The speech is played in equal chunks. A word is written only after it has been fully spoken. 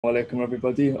Alaikum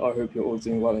everybody. I hope you're all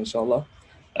doing well, inshallah.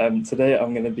 Today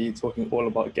I'm going to be talking all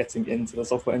about getting into the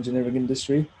software engineering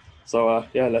industry. So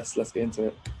yeah, let's get into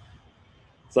it.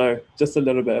 So just a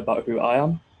little bit about who I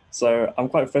am. So I'm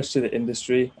quite fresh to the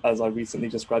industry as I recently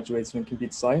just graduated in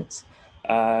computer science,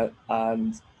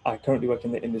 and I currently work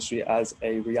in the industry as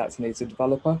a React Native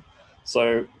developer.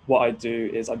 So what I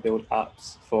do is I build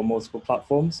apps for multiple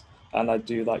platforms, and I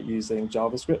do that using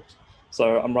JavaScript.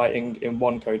 So I'm writing in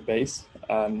one code base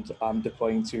and I'm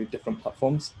deploying to different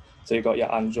platforms. So you've got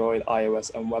your Android,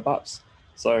 iOS, and web apps.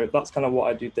 So that's kind of what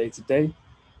I do day to day.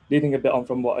 Leading a bit on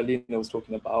from what Alina was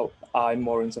talking about, I'm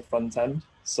more into front end.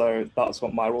 So that's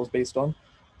what my role is based on.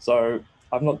 So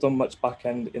I've not done much back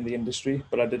end in the industry,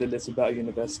 but I did a little bit at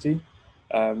university.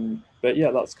 But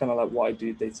yeah, that's kind of like what I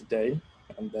do day to day.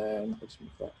 And then I'll just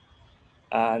move that.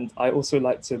 And I also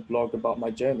like to blog about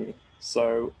my journey.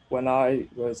 So when I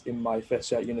was in my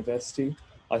first year at university,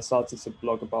 I started to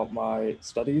blog about my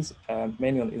studies,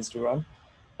 mainly on Instagram.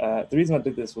 The reason I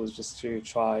did this was just to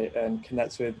try and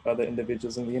connect with other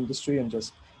individuals in the industry and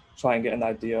just try and get an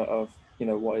idea of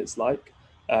what it's like.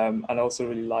 And I also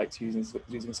really liked using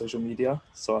social media.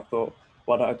 So I thought,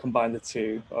 why don't I combine the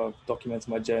two of documenting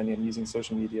my journey and using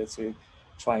social media to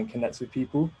try and connect with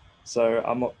people. So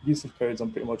I'm Yusuf Codes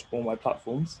on pretty much all my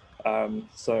platforms.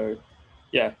 So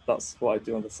yeah, that's what I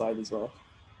do on the side as well.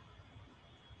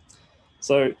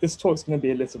 So this talk's going to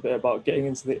be a little bit about getting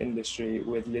into the industry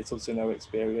with little to no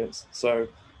experience. So,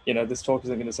 this talk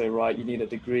isn't going to say, right, you need a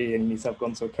degree and you need to have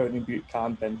gone to a coding boot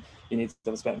camp and you need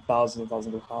to have spent thousands and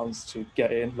thousands of pounds to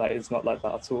get in. Like, it's not like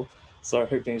that at all. So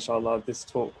hopefully, inshallah, this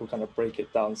talk will kind of break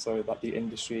it down so that the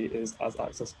industry is as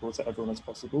accessible to everyone as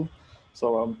possible.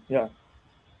 So, yeah.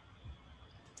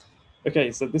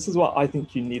 Okay, so this is what I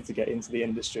think you need to get into the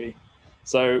industry.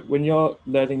 So when you're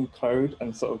learning code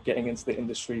and sort of getting into the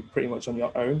industry pretty much on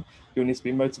your own, you'll need to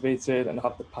be motivated and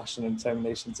have the passion and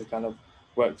determination to kind of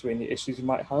work through any issues you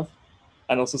might have.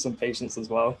 And also some patience as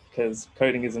well, because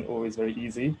coding isn't always very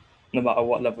easy, no matter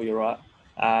what level you're at.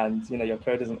 And your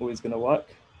code isn't always going to work.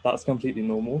 That's completely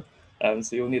normal.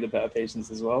 So you'll need a bit of patience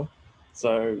as well.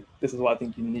 So this is what I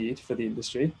think you need for the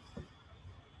industry.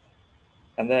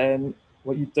 And then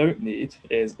what you don't need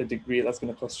is a degree that's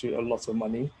going to cost you a lot of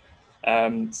money.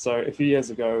 So a few years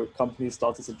ago, companies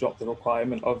started to drop the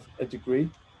requirement of a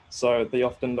degree. So they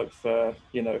often look for,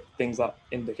 things that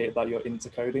indicate that you're into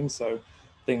coding. So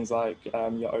things like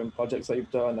your own projects that you've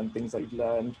done and things that you've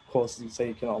learned, courses you've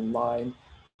taken online,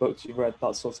 books you've read,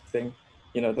 that sort of thing.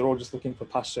 They're all just looking for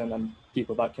passion and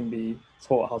people that can be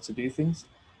taught how to do things.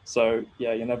 So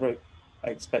yeah, you're never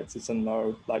expected to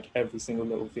know like every single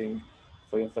little thing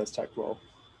for your first tech role.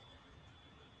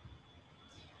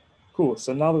 Cool.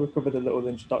 So now that we've covered a little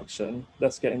introduction,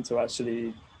 let's get into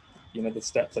actually, the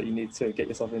steps that you need to get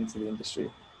yourself into the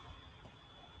industry.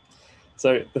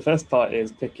 So the first part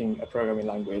is picking a programming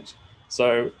language.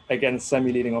 So again,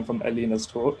 semi-leading on from Alina's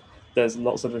talk, there's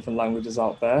lots of different languages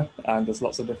out there and there's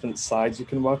lots of different sides you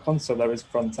can work on. So there is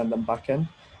front end and back end.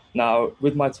 Now,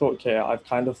 with my talk here, I've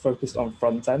kind of focused on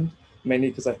front end, mainly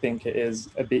because I think it is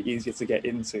a bit easier to get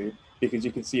into because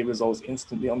you can see results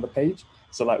instantly on the page.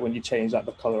 So like when you change like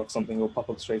the color of something, it will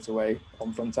pop up straight away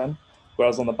on front end.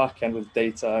 Whereas on the back end with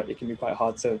data, it can be quite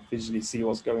hard to visually see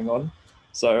what's going on.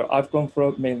 So I've gone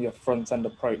for mainly a front end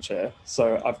approach here.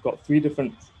 So I've got 3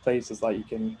 different places that you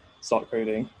can start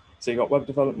coding. So you've got web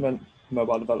development,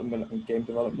 mobile development, and game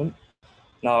development.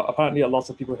 Now, apparently a lot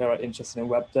of people here are interested in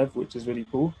web dev, which is really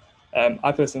cool.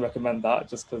 I personally recommend that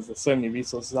just because there's so many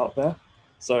resources out there.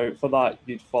 So for that,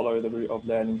 you'd follow the route of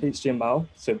learning HTML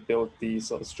to build the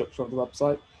sort of structure of the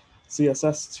website,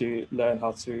 CSS to learn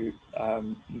how to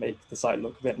make the site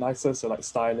look a bit nicer, so like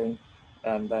styling,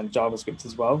 and then JavaScript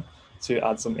as well to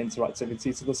add some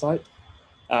interactivity to the site.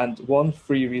 And one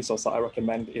free resource that I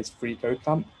recommend is Free Code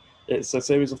Camp. It's a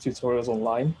series of tutorials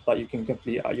online that you can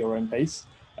complete at your own pace.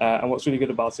 And what's really good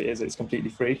about it is it's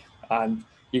completely free and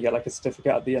you get like a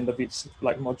certificate at the end of each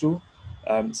like module.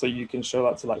 So you can show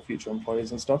that to like future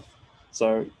employers and stuff.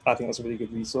 So I think that's a really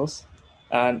good resource.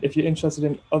 And if you're interested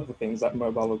in other things like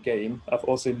mobile or game, I've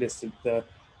also listed the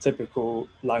typical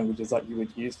languages that you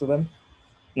would use for them.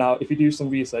 Now, if you do some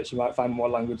research, you might find more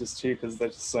languages too, because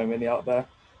there's just so many out there.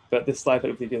 But this slide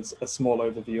hopefully gives a small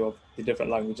overview of the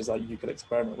different languages that you could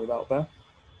experiment with out there.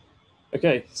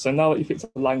 Okay, so now that you've picked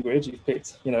a language, you've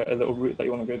picked a little route that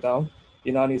you want to go down,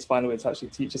 you now need to find a way to actually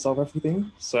teach yourself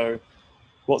everything. So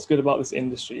what's good about this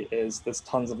industry is there's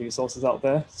tons of resources out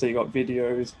there. So you've got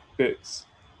videos, books,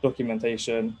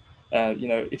 documentation.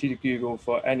 If you Google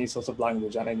for any sort of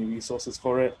language and any resources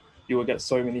for it, you will get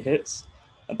so many hits.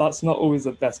 And that's not always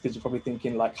the best because you're probably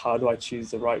thinking like, how do I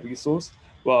choose the right resource?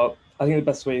 Well, I think the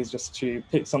best way is just to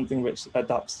pick something which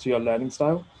adapts to your learning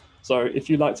style. So if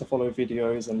you like to follow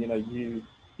videos and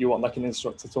you want like an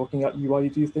instructor talking at you while you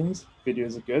do things,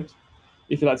 videos are good.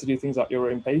 If you like to do things at your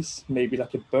own pace, maybe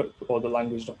like a book or the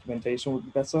language documentation would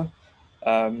be better.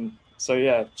 So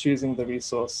yeah, choosing the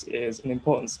resource is an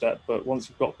important step, but once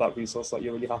you've got that resource that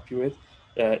you're really happy with,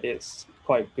 it's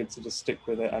quite good to just stick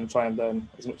with it and try and learn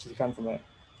as much as you can from it.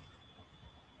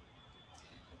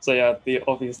 So yeah, the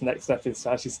obvious next step is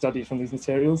to actually study from these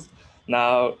materials.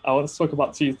 Now, I want to talk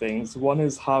about two things. One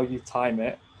is how you time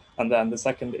it, and then the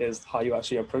second is how you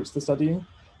actually approach the studying.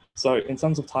 So in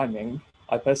terms of timing,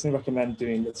 I personally recommend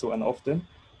doing little and often.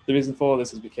 The reason for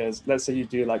this is because let's say you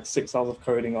do like 6 hours of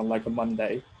coding on like a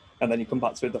Monday, and then you come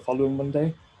back to it the following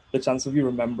Monday, the chance of you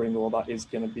remembering all that is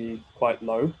going to be quite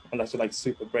low, unless you're like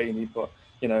super brainy. But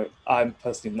I'm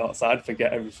personally not, so I'd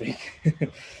forget everything.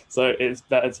 So it's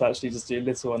better to actually just do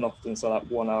little and often, so like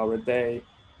 1 hour a day,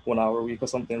 1 hour a week, or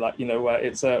something like, where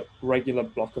it's a regular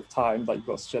block of time that you've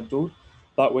got scheduled.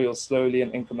 That way you'll slowly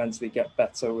and incrementally get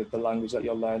better with the language that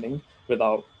you're learning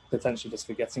without potentially just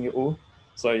forgetting it all.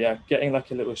 So yeah, getting like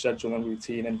a little schedule and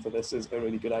routine in for this is a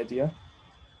really good idea.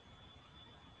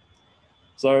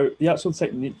 So the actual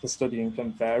technique for studying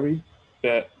can vary,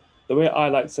 but the way I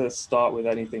like to start with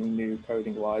anything new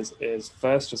coding wise is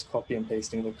first just copy and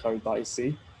pasting the code that I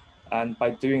see. And by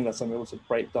doing this, I'm able to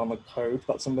break down the code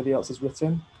that somebody else has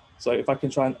written. So if I can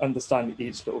try and understand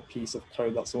each little piece of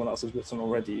code that someone else has written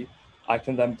already, I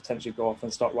can then potentially go off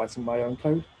and start writing my own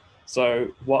code. So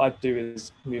what I do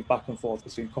is move back and forth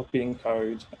between copying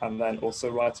code and then also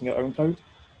writing your own code.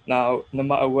 Now, no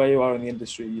matter where you are in the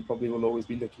industry, you probably will always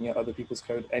be looking at other people's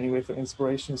code anyway for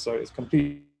inspiration. So it's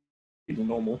completely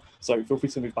normal. So feel free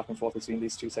to move back and forth between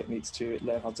these two techniques to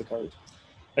learn how to code.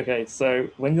 Okay, so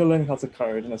when you're learning how to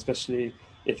code, and especially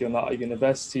if you're not at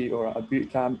university or at a boot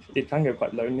camp, it can get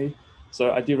quite lonely.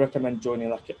 So I do recommend joining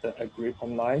like a group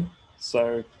online.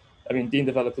 So, I mean, Deen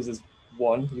Developers is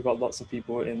one. You've got lots of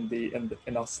people in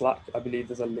our Slack. I believe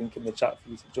there's a link in the chat for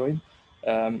you to join.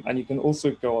 And you can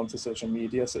also go onto social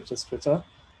media such as Twitter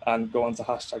and go onto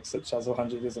hashtags such as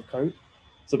 100 years of code.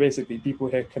 So basically, people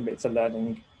here commit to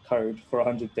learning code for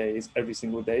 100 days every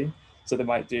single day. So they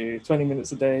might do 20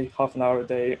 minutes a day, half an hour a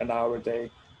day, an hour a day,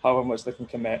 however much they can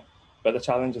commit. But the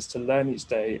challenge is to learn each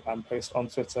day and post on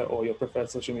Twitter or your preferred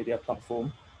social media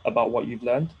platform about what you've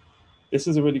learned. This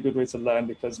is a really good way to learn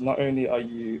because not only are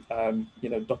you,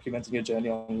 documenting your journey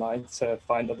online to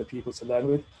find other people to learn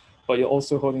with, but you're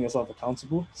also holding yourself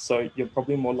accountable. So you're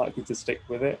probably more likely to stick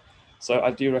with it. So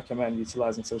I do recommend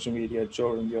utilizing social media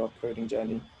during your coding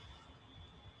journey.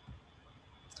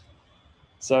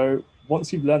 So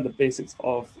once you've learned the basics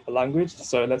of a language,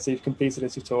 so let's say you've completed a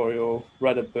tutorial,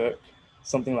 read a book,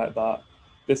 something like that,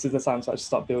 this is the time to actually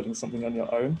start building something on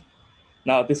your own.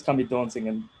 Now, this can be daunting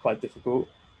and quite difficult,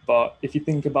 but if you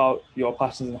think about your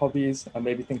passions and hobbies and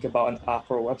maybe think about an app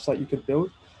or a website you could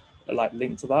build, like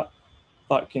link to that,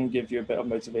 that can give you a bit of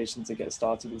motivation to get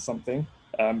started with something.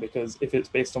 Because if it's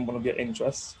based on one of your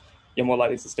interests, you're more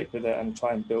likely to stick with it and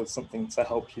try and build something to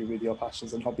help you with your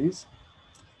passions and hobbies.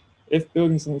 If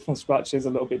building something from scratch is a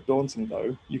little bit daunting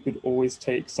though, you could always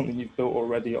take something you've built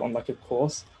already on like a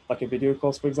course, like a video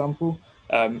course, for example.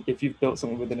 If you've built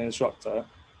something with an instructor,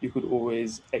 you could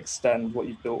always extend what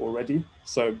you've built already.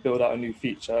 So build out a new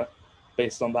feature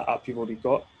based on that app you've already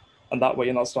got. And that way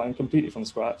you're not starting completely from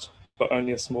scratch, but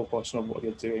only a small portion of what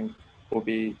you're doing will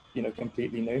be,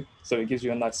 completely new. So it gives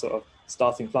you a nice sort of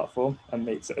starting platform and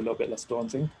makes it a little bit less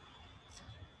daunting.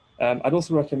 I'd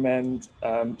also recommend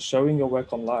showing your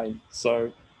work online.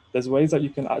 So there's ways that you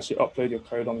can actually upload your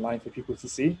code online for people to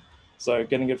see. So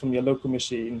getting it from your local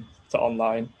machine to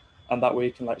online, and that way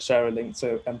you can like share a link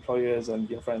to employers and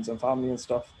your friends and family and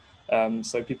stuff,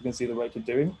 so people can see the work you're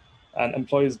doing. And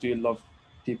employers do love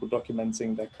people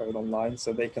documenting their code online,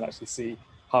 so they can actually see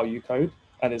how you code.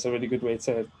 And it's a really good way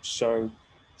to show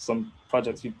some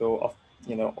projects you built off,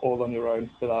 all on your own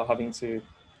without having to,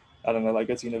 I don't know, like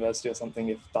go to university or something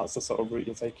if that's the sort of route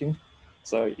you're taking.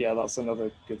 So yeah, that's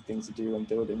another good thing to do when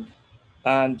building.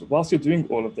 And whilst you're doing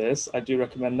all of this, I do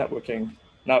recommend networking.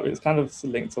 Now, it's kind of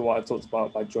linked to what I talked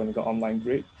about by joining an online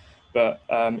group. But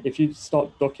if you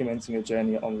start documenting your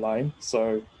journey online,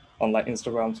 so on like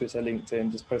Instagram, Twitter,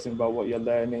 LinkedIn, just posting about what you're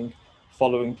learning,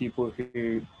 following people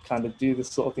who kind of do the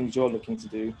sort of things you're looking to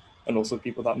do, and also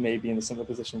people that may be in a similar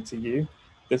position to you,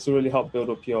 this will really help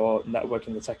build up your network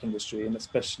in the tech industry. And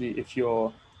especially if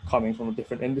you're coming from a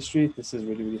different industry, this is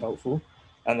really, really helpful.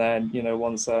 And then,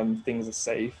 once things are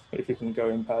safe, if you can go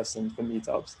in person for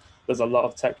meetups, there's a lot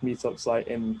of tech meetups like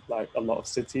in like a lot of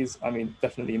cities. I mean,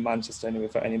 definitely Manchester anyway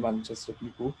for any Manchester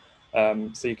people.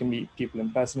 So you can meet people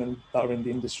in person that are in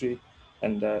the industry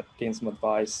and gain some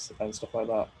advice and stuff like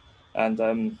that.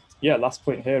 And yeah, last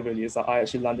point here really is that I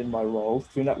actually landed my role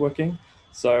through networking.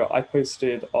 So I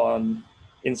posted on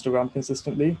Instagram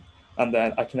consistently, and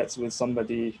then I connected with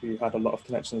somebody who had a lot of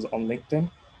connections on LinkedIn.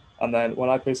 And then when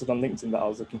I posted on LinkedIn that I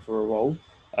was looking for a role,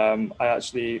 I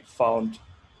actually found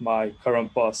my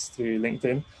current boss through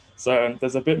LinkedIn. So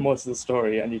there's a bit more to the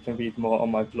story, and you can read more on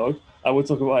my blog. I will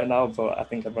talk about it now, but I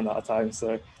think I've run out of time.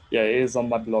 So yeah, it is on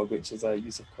my blog, which is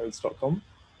yusufcodes.com.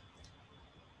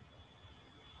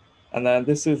 And then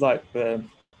this is like the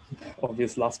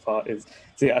obvious last part is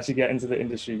to actually get into the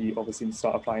industry, you obviously need to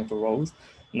start applying for roles.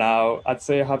 Now, I'd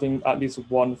say having at least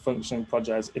one functioning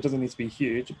project, it doesn't need to be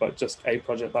huge, but just a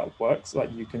project that works,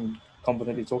 that you can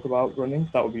confidently talk about running,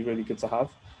 that would be really good to have.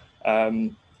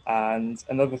 And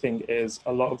another thing is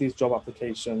a lot of these job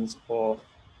applications or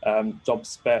job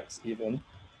specs even,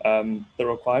 the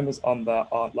requirements on there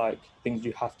aren't like things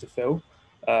you have to fill.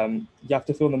 You have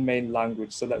to fill the main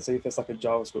language. So let's say if it's like a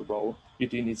JavaScript role, you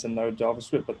do need to know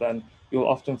JavaScript, but then you'll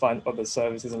often find other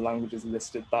services and languages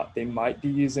listed that they might be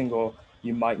using or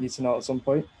you might need to know at some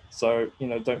point. So,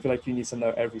 don't feel like you need to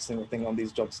know every single thing on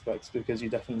these job specs because you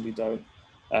definitely don't.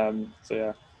 So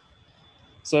yeah.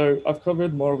 So I've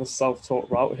covered more of a self-taught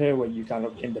route here where you kind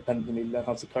of independently learn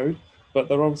how to code, but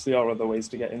there obviously are other ways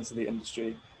to get into the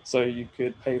industry. So you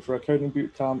could pay for a coding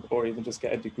boot camp or even just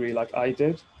get a degree like I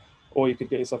did, or you could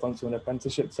get yourself onto an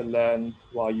apprenticeship to learn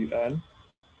while you earn.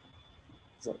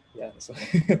 So yeah, so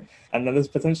and then there's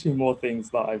potentially more things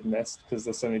that I've missed because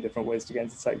there's so many different ways to get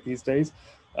into tech these days.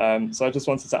 So I just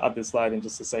wanted to add this slide in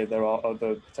just to say there are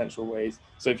other potential ways.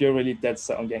 So if you're really dead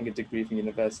set on getting a degree from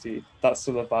university, that's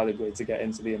still a valid way to get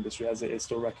into the industry as it is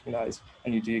still recognized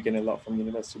and you do gain a lot from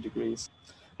university degrees.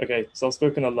 Okay, so I've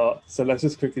spoken a lot. So let's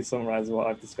just quickly summarize what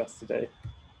I've discussed today.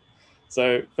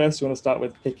 So first, you want to start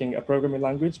with picking a programming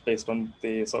language based on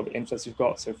the sort of interest you've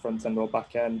got, so front end or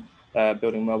back end,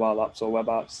 building mobile apps or web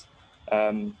apps.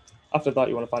 After that,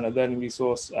 you want to find a learning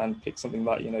resource and pick something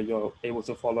that you're able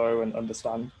to follow and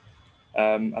understand.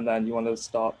 And then you want to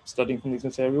start studying from these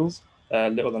materials.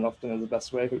 Little and often is the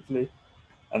best way, hopefully.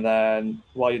 And then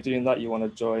while you're doing that, you want to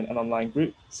join an online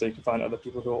group so you can find other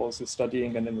people who are also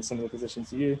studying and in a similar position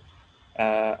to you.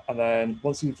 And then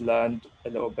once you've learned a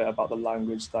little bit about the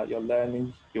language that you're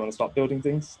learning, you want to start building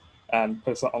things and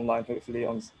post that online, hopefully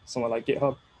on somewhere like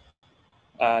GitHub.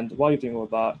 And while you're doing all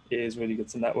that, it is really good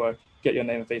to network, get your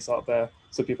name and face out there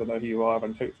so people know who you are,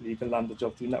 and hopefully you can land a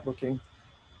job through networking.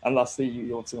 And lastly,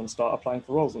 you also want to start applying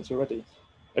for roles once you're ready.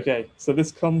 Okay, so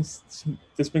this brings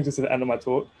us to the end of my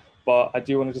talk, but I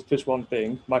do want to just push one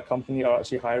thing. My company are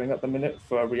actually hiring at the minute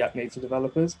for React Native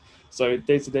developers. So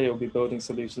day to day, we'll be building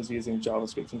solutions using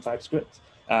JavaScript and TypeScript.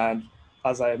 And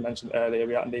as I mentioned earlier,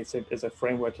 React Native is a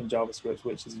framework in JavaScript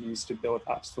which is used to build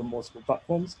apps for multiple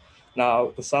platforms.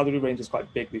 Now, the salary range is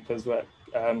quite big because we're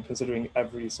considering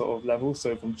every sort of level,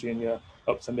 so from junior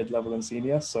up to mid-level and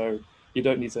senior. So you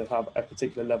don't need to have a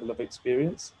particular level of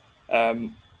experience.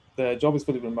 The job is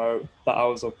fully remote, the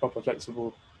hours are proper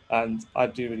flexible, and I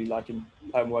do really like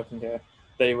working here.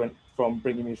 They went from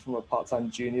bringing me from a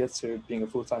part-time junior to being a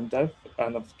full-time dev,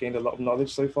 and I've gained a lot of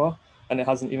knowledge so far. And it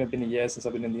hasn't even been a year since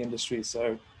I've been in the industry,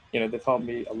 so they've helped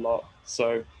me a lot.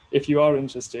 So if you are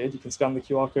interested, you can scan the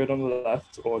QR code on the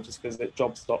left or just visit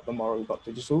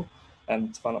jobs.themorrow.digital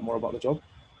and to find out more about the job.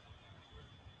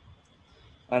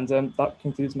 And that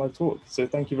concludes my talk. So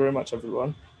thank you very much,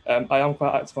 everyone. I am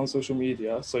quite active on social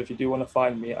media, so if you do want to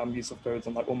find me, I'm Yusuf Codes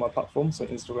on all my platforms, so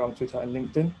Instagram, Twitter, and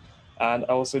LinkedIn. And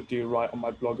I also do write on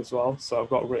my blog as well. So I've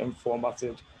got written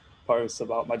formatted posts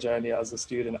about my journey as a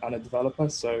student and a developer.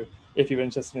 So if you're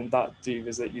interested in that, do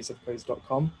visit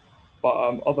yusufcodes.com.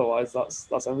 But otherwise,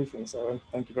 that's everything. So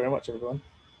thank you very much, everyone.